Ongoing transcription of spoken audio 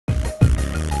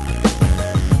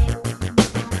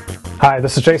Hi,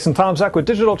 this is Jason Tomczak with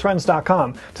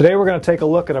DigitalTrends.com. Today we're going to take a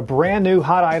look at a brand new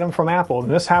hot item from Apple,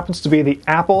 and this happens to be the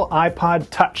Apple iPod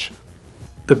Touch.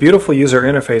 The beautiful user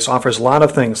interface offers a lot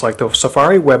of things like the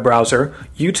Safari web browser,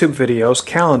 YouTube videos,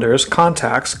 calendars,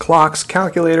 contacts, clocks,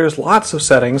 calculators, lots of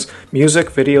settings, music,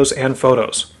 videos, and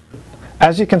photos.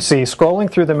 As you can see,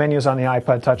 scrolling through the menus on the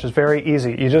iPod Touch is very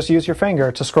easy. You just use your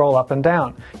finger to scroll up and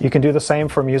down. You can do the same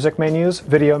for music menus,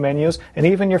 video menus, and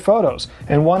even your photos.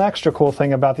 And one extra cool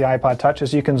thing about the iPod Touch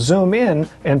is you can zoom in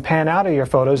and pan out of your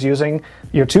photos using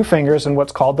your two fingers in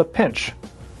what's called the pinch.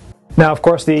 Now, of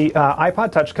course, the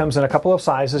iPod Touch comes in a couple of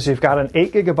sizes. You've got an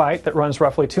 8GB that runs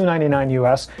roughly $299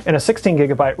 US and a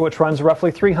 16GB which runs roughly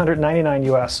 $399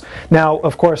 US. Now,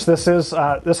 of course, this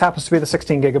happens to be the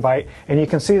 16GB, and you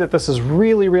can see that this is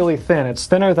really, really thin. It's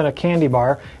thinner than a candy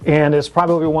bar, and it's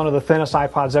probably one of the thinnest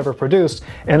iPods ever produced,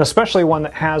 and especially one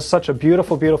that has such a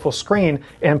beautiful, beautiful screen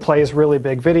and plays really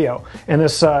big video. And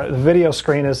this video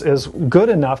screen is good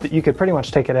enough that you could pretty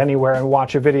much take it anywhere and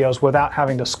watch your videos without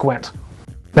having to squint.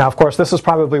 Now, of course, this is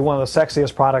probably one of the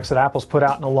sexiest products that Apple's put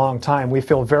out in a long time. We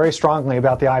feel very strongly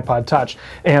about the iPod Touch,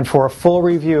 and for a full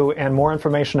review and more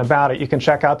information about it, you can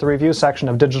check out the review section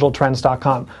of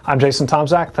DigitalTrends.com. I'm Jason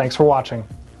Tomczak. Thanks for watching.